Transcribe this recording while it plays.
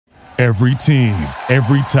Every team,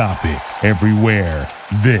 every topic, everywhere.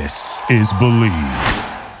 This is Believe.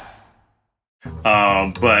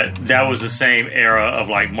 But that was the same era of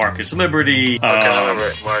like Marcus Liberty. Okay, I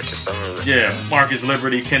remember Marcus. I remember that. Yeah, Marcus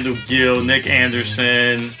Liberty, Kendall Gill, Nick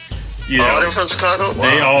Anderson. You know, they're from Chicago? Wow.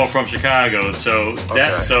 They all from Chicago. So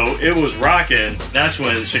so it was rocking. That's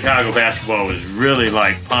when Chicago basketball was really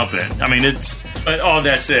like pumping. I mean, but all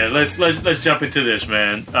that said, let's jump into this,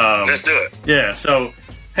 man. Let's do it. Yeah. So,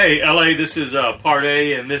 hey, LA, this is Part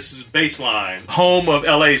A, and this is Baseline, home of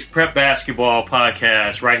LA's prep basketball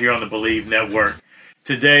podcast, right here on the Believe Network.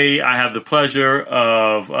 Today, I have the pleasure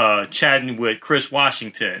of chatting with Chris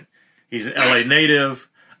Washington. He's an LA native.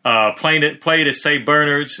 Played at St.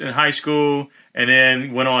 Bernard's in high school, and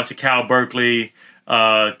then went on to Cal Berkeley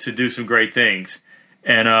to do some great things.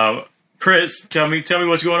 And Chris, tell me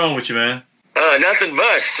what's going on with you, man. Nothing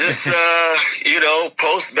much. Just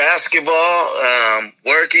post basketball,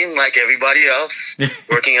 working like everybody else.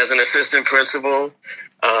 Working as an assistant principal.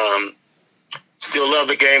 Still love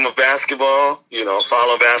the game of basketball.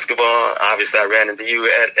 Follow basketball. Obviously, I ran into you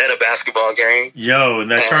at a basketball game. Yo,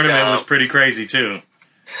 that tournament was pretty crazy too.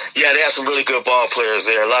 Yeah, they have some really good ball players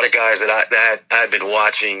there. A lot of guys that I've been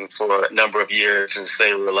watching for a number of years since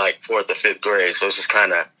they were like 4th or 5th grade. So it's just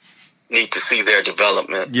kind of neat to see their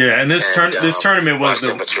development. Yeah, and this tournament was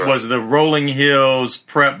the Rolling Hills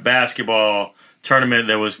Prep Basketball tournament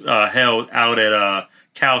that was held out at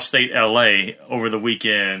Cal State LA over the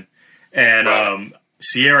weekend. And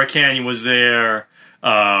Sierra Canyon was there,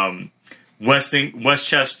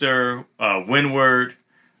 Westchester, Windward.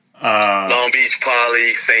 Long Beach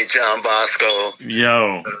Poly, St. John Bosco.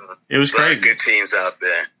 Yo, it was crazy. Good teams out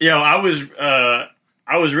there. Yo, I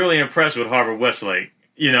was really impressed with Harvard Westlake.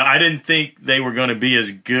 I didn't think they were going to be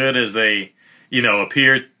as good as they,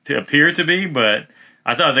 appeared to be, but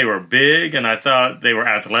I thought they were big and I thought they were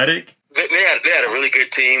athletic. They had a really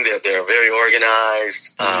good team. They're very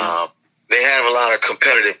organized. Mm-hmm. They have a lot of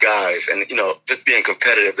competitive guys, and just being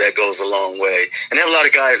competitive, that goes a long way. And they have a lot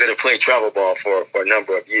of guys that have played travel ball for a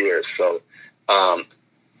number of years. So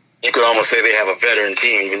you could almost say they have a veteran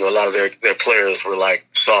team, even though a lot of their players were like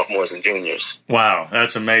sophomores and juniors. Wow,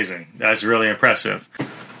 that's amazing. That's really impressive.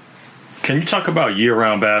 Can you talk about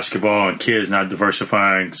year-round basketball and kids not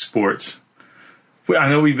diversifying sports? I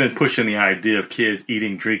know we've been pushing the idea of kids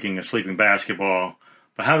eating, drinking, and sleeping basketball.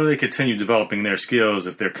 But how do they continue developing their skills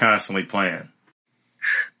if they're constantly playing?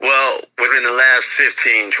 Well, within the last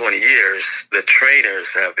 15, 20 years, the trainers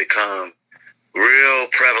have become real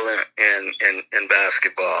prevalent in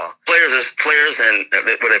basketball. Players and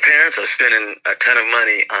their parents are spending a ton of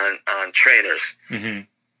money on trainers mm-hmm.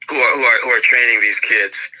 who are training these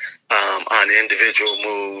kids on individual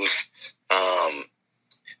moves.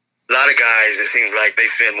 A lot of guys, it seems like they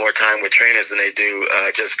spend more time with trainers than they do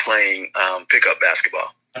just playing pickup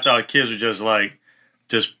basketball. I thought kids were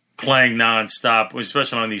just playing nonstop,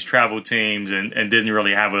 especially on these travel teams, and didn't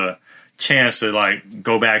really have a chance to like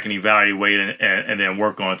go back and evaluate and then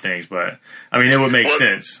work on things. But I mean, it would make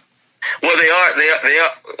sense. Well, they are.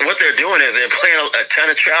 What they're doing is they're playing a ton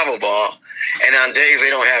of travel ball, and on days they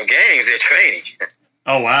don't have games, they're training.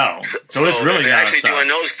 Oh, wow. So it's really they're actually nonstop. doing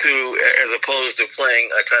those two as opposed to playing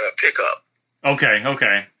a ton of pickup.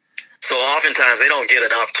 Okay. So oftentimes they don't get an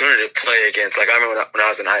opportunity to play against, like I remember when I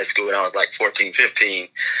was in high school and I was like 14, 15,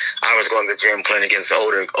 I was going to the gym playing against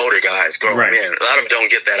older guys, grown men. A lot of them don't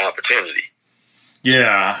get that opportunity.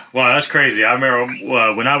 Yeah. Well, that's crazy. I remember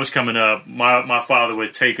when I was coming up, my father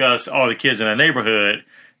would take us, all the kids in the neighborhood,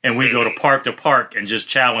 and we'd go to park and just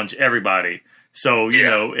challenge everybody. So,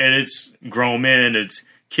 and it's grown men, it's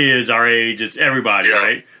kids our age, it's everybody,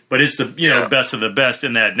 right? But it's the best of the best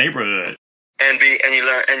in that neighborhood. And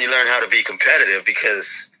you learn how to be competitive because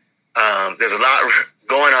there's a lot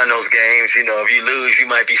going on those games. If you lose, you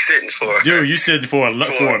might be sitting for you sitting for a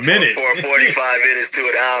minute, for 45 minutes to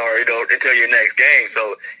an hour, until your next game.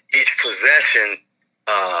 So each possession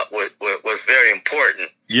was very important.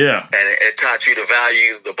 Yeah. And it taught you to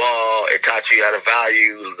value the ball. It taught you how to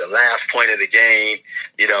value the last point of the game,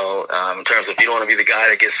 in terms of you don't want to be the guy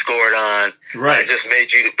that gets scored on. Right. It just made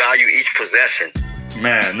you value each possession.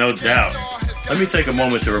 Man, no doubt. Let me take a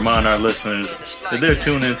moment to remind our listeners that they're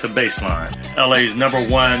tuned into Baseline, LA's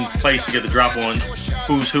 #1 place to get the drop on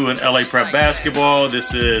who's who in LA prep basketball.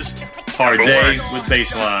 This is Part A with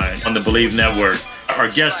Baseline on the Believe Network. Our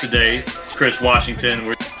guest today, Chris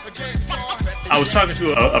Washington. I was talking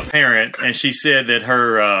to a parent, and she said that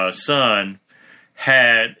her son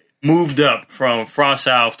had moved up from Frost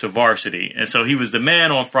South to varsity. And so he was the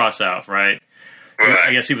man on Frost South, right?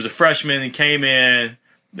 I guess he was a freshman and came in.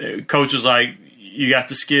 The coach was like, you got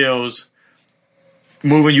the skills.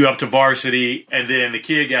 moving you up to varsity, and then the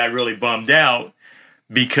kid got really bummed out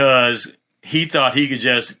because he thought he could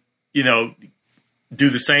just, do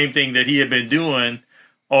the same thing that he had been doing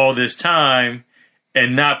all this time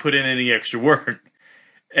and not put in any extra work.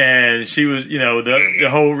 And she was,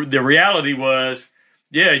 the reality was,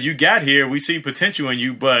 yeah, you got here. We see potential in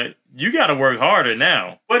you, but you got to work harder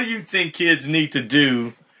now. What do you think kids need to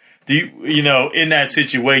do? In that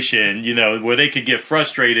situation, where they could get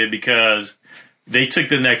frustrated because they took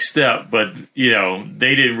the next step, but,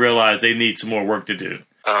 they didn't realize they need some more work to do?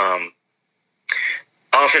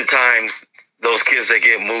 Oftentimes, those kids that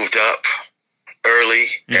get moved up early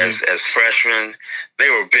as freshmen, they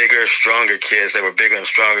were bigger, stronger kids. They were bigger and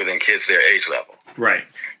stronger than kids their age level. Right.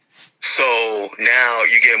 So now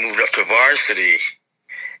you get moved up to varsity,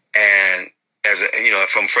 and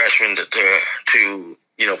from freshman to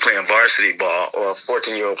playing varsity ball, or a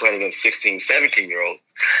 14-year-old playing against 16, 17-year-old,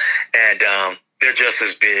 and they're just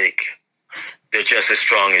as big, they're just as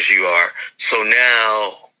strong as you are. So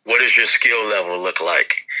now, what does your skill level look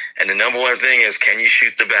like? And the number one thing is, can you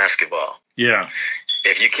shoot the basketball? Yeah.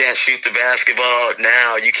 If you can't shoot the basketball,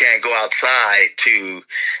 now you can't go outside to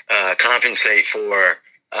compensate for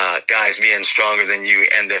guys being stronger than you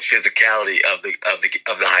and the physicality of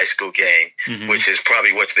the high school game, which is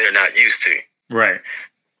probably what they're not used to. Right.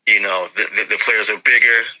 The players are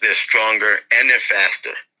bigger, they're stronger, and they're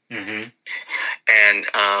faster. Mm-hmm. And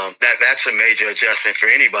that's a major adjustment for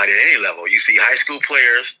anybody at any level. You see high school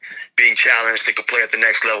players being challenged to play at the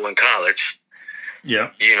next level in college.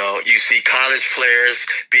 Yeah. You see college players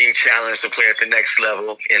being challenged to play at the next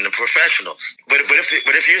level in the professionals. But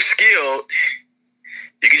if you're skilled,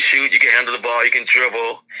 you can shoot, you can handle the ball, you can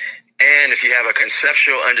dribble, and if you have a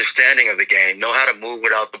conceptual understanding of the game, know how to move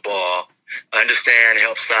without the ball, understand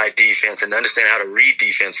help side defense, and understand how to read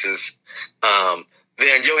defenses,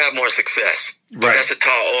 then you'll have more success. But right. That's a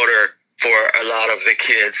tall order for a lot of the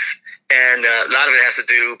kids, and a lot of it has to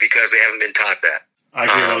do because they haven't been taught that. I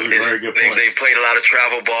agree. Those are very good points. They played a lot of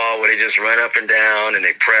travel ball where they just run up and down and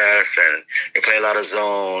they press and they play a lot of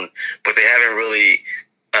zone, but they haven't really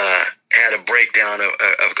had a breakdown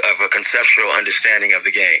of a conceptual understanding of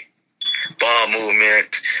the game. Ball movement,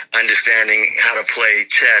 understanding how to play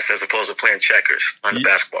chess as opposed to playing checkers on the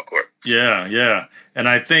basketball court. Yeah. And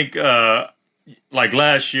I think like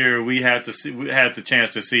last year we had the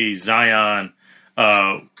chance to see Zion,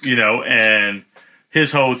 and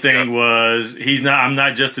his whole thing was I'm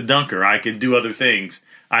not just a dunker. I can do other things.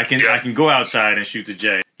 I can go outside and shoot the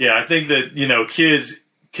J. Yeah, I think that, kids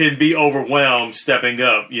can be overwhelmed stepping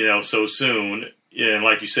up, so soon. And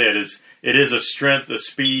like you said, it is a strength, a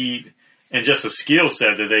speed, and just a skill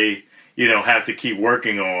set that they, have to keep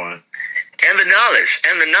working on. And the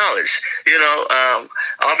knowledge.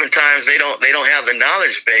 Oftentimes they don't have the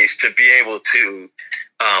knowledge base to be able to.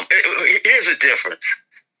 Here's the difference.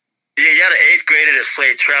 You got an 8th grader that's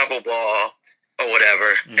played travel ball or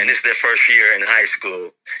whatever, and it's their first year in high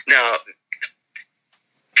school. Now,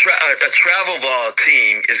 a travel ball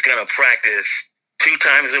team is going to practice 2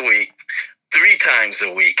 times a week, 3 times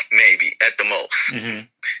a week, maybe at the most. Mm-hmm.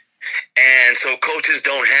 And so coaches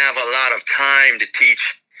don't have a lot of time to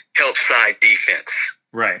teach help side defense.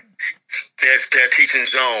 Right. They're teaching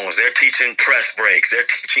zones. They're teaching press breaks. They're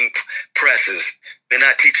teaching presses. They're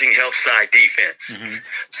not teaching help side defense. Mm-hmm.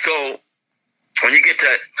 So when you get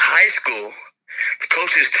to high school, the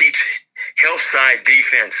coaches teach help side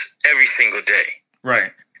defense every single day.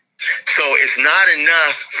 Right. So it's not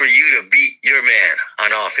enough for you to beat your man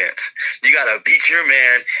on offense. You got to beat your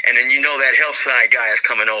man, and then that help side guy is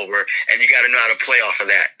coming over, and you got to know how to play off of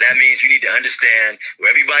that. That means you need to understand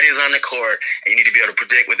where everybody is on the court, and you need to be able to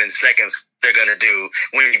predict within seconds what they're going to do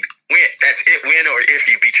when that's it, win or if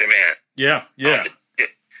you beat your man. Yeah.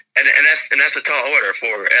 And that's a tall order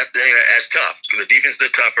that's tough. The defense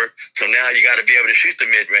is tougher, so now you got to be able to shoot the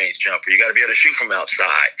mid-range jumper. You got to be able to shoot from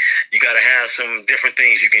outside. You got to have some different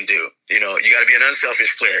things you can do. You got to be an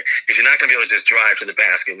unselfish player because you're not going to be able to just drive to the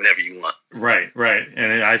basket whenever you want. Right.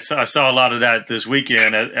 And I saw a lot of that this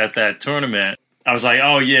weekend at that tournament. I was like,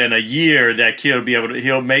 oh yeah, in a year that kid will be able to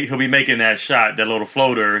he'll be making that shot, that little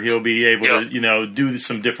floater. He'll be able to do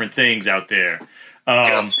some different things out there.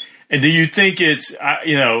 And do you think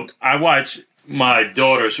I watch my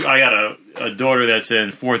daughter. I got a daughter that's in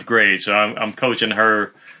 4th grade, so I'm coaching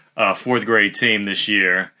her 4th grade team this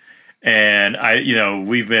year. And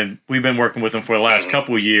we've been working with them for the last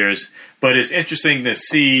couple of years, but it's interesting to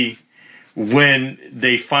see when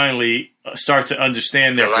they finally start to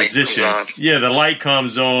understand their positions. Yeah, the light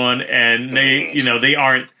comes on, and they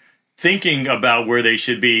aren't thinking about where they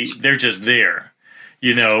should be. They're just there.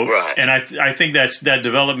 Right. And I think that's that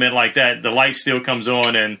development like that. The light still comes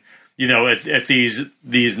on, and at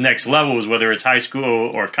these next levels, whether it's high school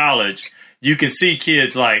or college, you can see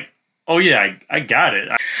kids like, oh yeah, I got it.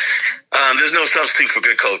 There's no substitute for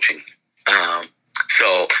good coaching.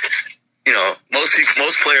 So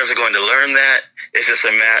most players are going to learn that. It's just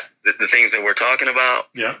the things that we're talking about.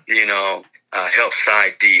 Yeah. Help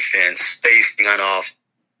side defense, spacing on off,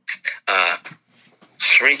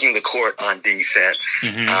 shrinking the court on defense,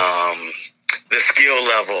 the skill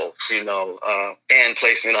level, hand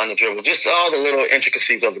placement on the dribble, just all the little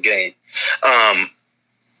intricacies of the game.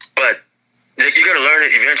 But you're going to learn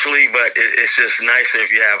it eventually, but it's just nicer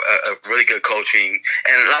if you have a really good coaching.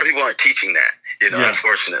 And a lot of people aren't teaching that,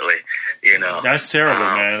 unfortunately. That's terrible,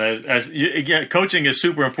 man. Coaching is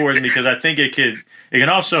super important because I think it can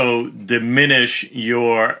also diminish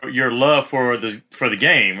your love for the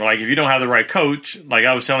game. Like if you don't have the right coach, like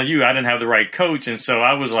I was telling you, I didn't have the right coach, and so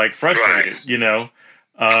I was like frustrated,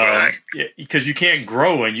 Right. because you can't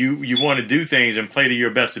grow and you want to do things and play to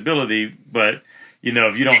your best ability, but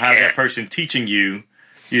if you don't have that person teaching you,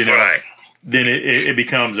 Right. then it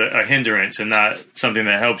becomes a hindrance and not something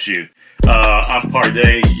that helps you. I'm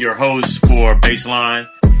Parday, your host for Baseline.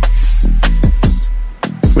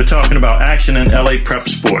 We're talking about action in LA Prep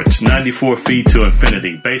Sports, 94 feet to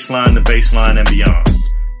infinity, baseline to baseline and beyond.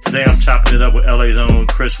 Today I'm chopping it up with LA's own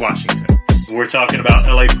Chris Washington. We're talking about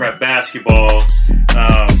LA Prep basketball.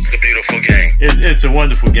 It's a beautiful game. It's a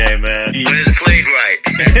wonderful game, man. When it's played right.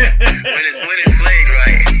 when it's played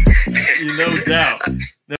right. No doubt.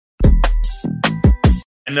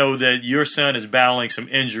 I know that your son is battling some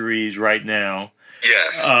injuries right now.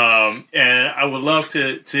 Yes. And I would love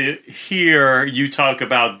to hear you talk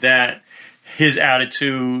about that, his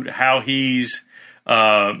attitude, how he's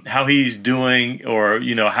doing, or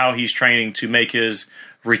how he's training to make his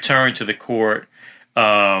return to the court.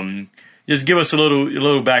 Just give us a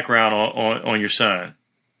little background on your son.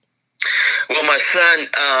 Well, my son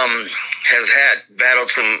has had battled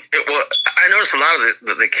some. I noticed a lot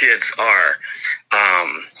of the kids are.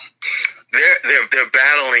 They're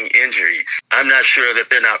battling injuries. I'm not sure that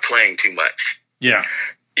they're not playing too much. Yeah.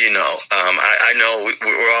 I know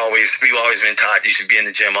we've always been taught you should be in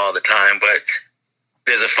the gym all the time, but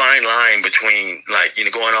there's a fine line between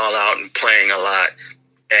going all out and playing a lot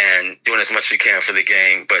and doing as much as you can for the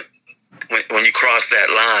game. But when you cross that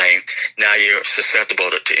line, now you're susceptible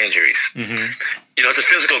to injuries. Mm-hmm. It's a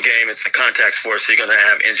physical game. It's a contact sport, so you're going to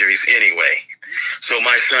have injuries anyway. So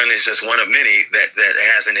my son is just one of many that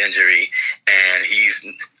has an injury, and he's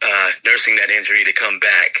nursing that injury to come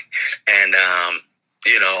back. And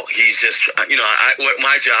he's just what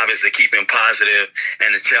my job is to keep him positive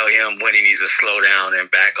and to tell him when he needs to slow down and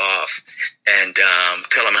back off, and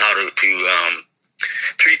tell him how to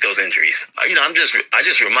treat those injuries. I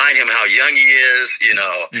just remind him how young he is,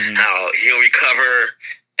 how he'll recover,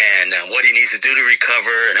 and what he needs to do to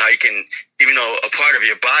recover, and how you can, even though a part of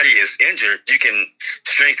your body is injured, you can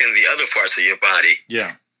strengthen the other parts of your body.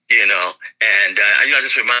 Yeah. And I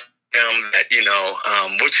just remind him that, you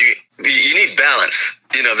need balance.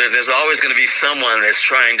 There's always going to be someone that's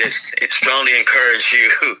trying to strongly encourage you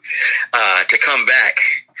to come back,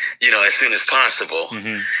 as soon as possible.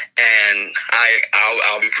 Mm-hmm. And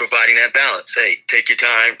I'll be providing that balance. Hey, take your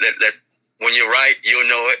time. Let when you're right, you'll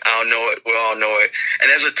know it. I'll know it. We'll all know it. And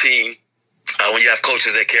as a team, when you have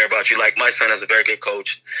coaches that care about you, like my son has a very good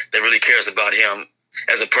coach that really cares about him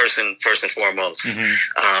as a person first and foremost.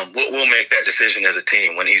 Mm-hmm. We'll make that decision as a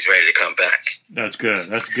team when he's ready to come back. That's good.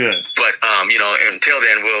 That's good. But until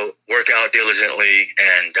then, we'll work out diligently.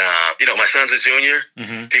 And my son's a junior.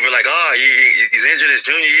 Mm-hmm. People are like, "Oh, he's injured his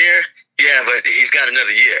junior year." Yeah, but he's got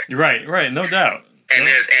another year. Right, no doubt. And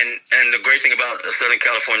and the great thing about Southern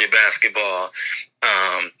California basketball,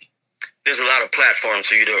 there's a lot of platforms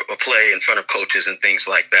for you to play in front of coaches and things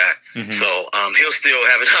like that. Mm-hmm. So he'll still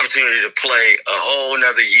have an opportunity to play a whole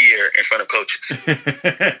another year in front of coaches. More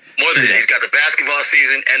than that, he's got the basketball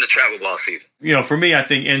season and the travel ball season. For me, I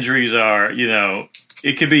think injuries are,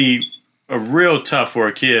 it could be a real tough for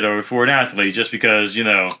a kid or for an athlete, just because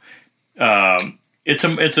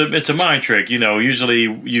it's a mind trick. Usually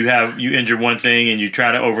you injure one thing and you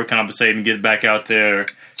try to overcompensate and get back out there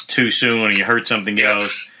too soon, and you hurt something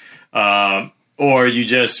else. Or you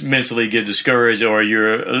just mentally get discouraged, or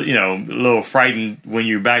you're, a little frightened when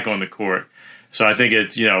you're back on the court. So I think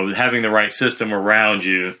it's, having the right system around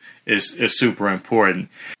you is super important.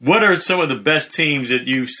 What are some of the best teams that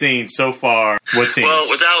you've seen so far? What teams? Well,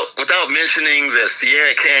 without mentioning the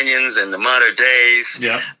Sierra Canyons and the Mater Days,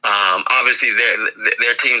 obviously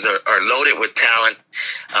their teams are loaded with talent.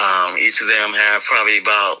 Each of them have probably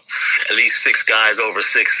about at least 6 guys over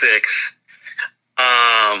 6'6".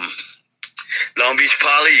 Long Beach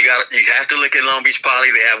Poly, you have to look at Long Beach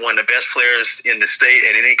Poly. They have one of the best players in the state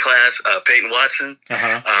at any class, Peyton Watson. They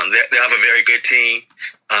have a very good team.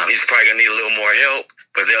 He's probably gonna need a little more help,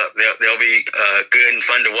 but they'll be good and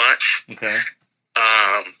fun to watch. Okay.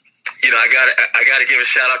 I gotta give a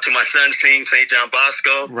shout out to my son's team, St. John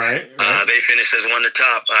Bosco. Right. They finished as one of the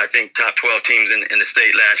top 12 teams in the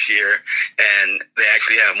state last year, and they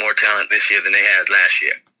actually have more talent this year than they had last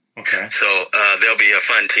year. Okay. So they'll be a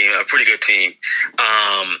fun team, a pretty good team.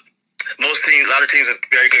 A lot of teams with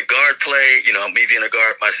very good guard play. Me being a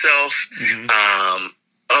guard myself. Mm-hmm.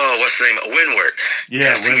 What's the name? Windward.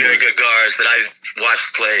 Yeah, two very good guards that I've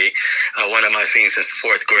watched play. One of my seen since the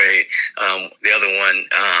 4th grade. The other one,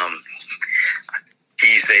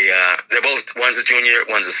 they're both, one's a junior,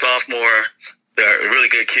 one's a sophomore. They're really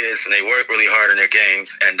good kids, and they work really hard in their games,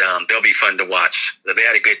 and they'll be fun to watch. They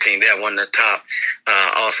had a good team. They have one of the top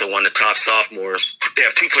sophomores. They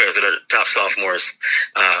have 2 players that are top sophomores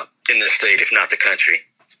in the state, if not the country.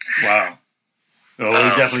 Wow. Well,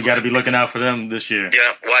 we definitely got to be looking out for them this year.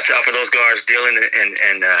 Yeah, watch out for those guards, Dylan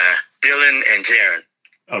and Jaron.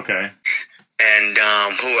 Okay. And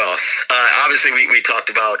who else? Obviously, we talked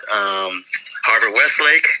about Harvard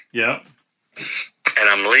Westlake. Yeah. And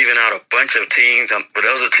I'm leaving out a bunch of teams, but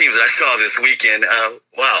those are teams that I saw this weekend.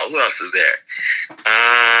 Wow, who else is there?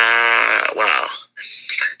 Wow.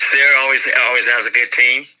 Sarah always has a good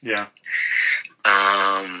team. Yeah.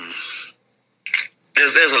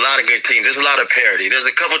 There's a lot of good teams. There's a lot of parity. There's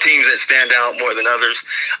a couple teams that stand out more than others.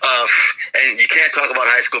 And you can't talk about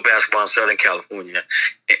high school basketball in Southern California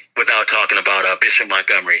without talking about Bishop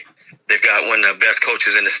Montgomery. They've got one of the best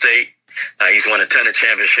coaches in the state. He's won a ton of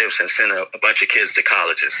championships and sent a bunch of kids to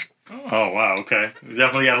colleges. Oh, wow. Okay. We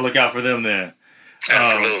definitely got to look out for them then.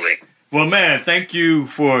 Absolutely. Well, man, thank you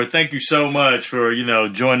so much for,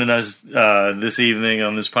 joining us this evening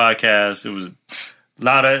on this podcast. It was a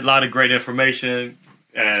lot of great information.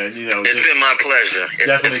 And, it's been my pleasure.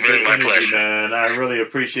 Definitely it's been good my energy, pleasure. man. I really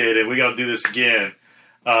appreciate it. We're going to do this again.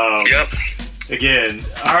 Yep. Again,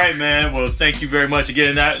 all right, man. Well, thank you very much.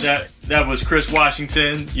 Again, that was Chris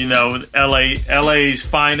Washington. LA's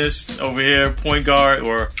finest over here, point guard.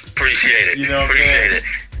 Or appreciate it. Appreciate it.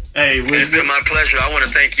 Hey, it's been my pleasure. I want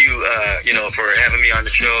to thank you, for having me on the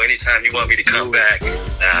show. Anytime you want me to come back,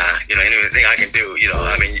 anything I can do.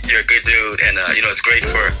 You're a good dude, and it's great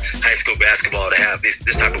for high school basketball to have this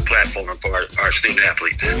type of platform for our student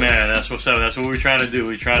athletes. Man, that's what's up. That's what we're trying to do.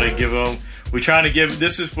 We try to give them.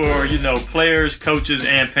 This is for, players, coaches,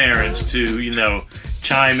 and parents to,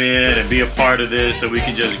 chime in and be a part of this so we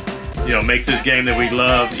can just, make this game that we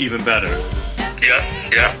love even better.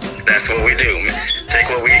 Yep. That's what we do. Take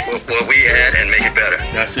what we had and make it better.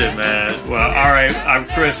 That's it, man. Well, all right.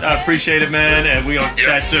 Chris, I appreciate it, man, and we're going to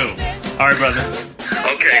chat soon. All right, brother.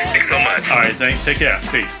 Okay. Thanks so much. All right. Thanks. Take care.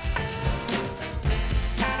 Peace.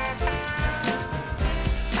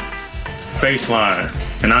 Baseline.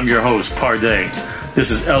 And I'm your host, Parday.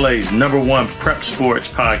 This is LA's #1 prep sports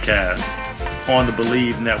podcast on the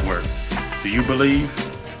Believe Network. Do you believe?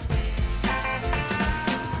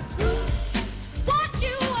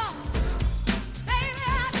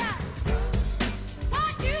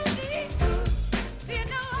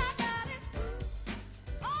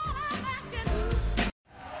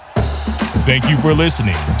 Thank you for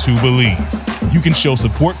listening to Believe. You can show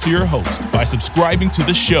support to your host by subscribing to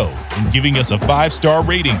the show and giving us a 5-star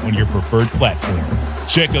rating on your preferred platform.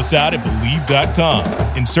 Check us out at Believe.com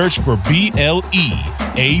and search for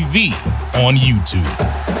BLEAV on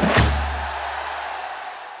YouTube.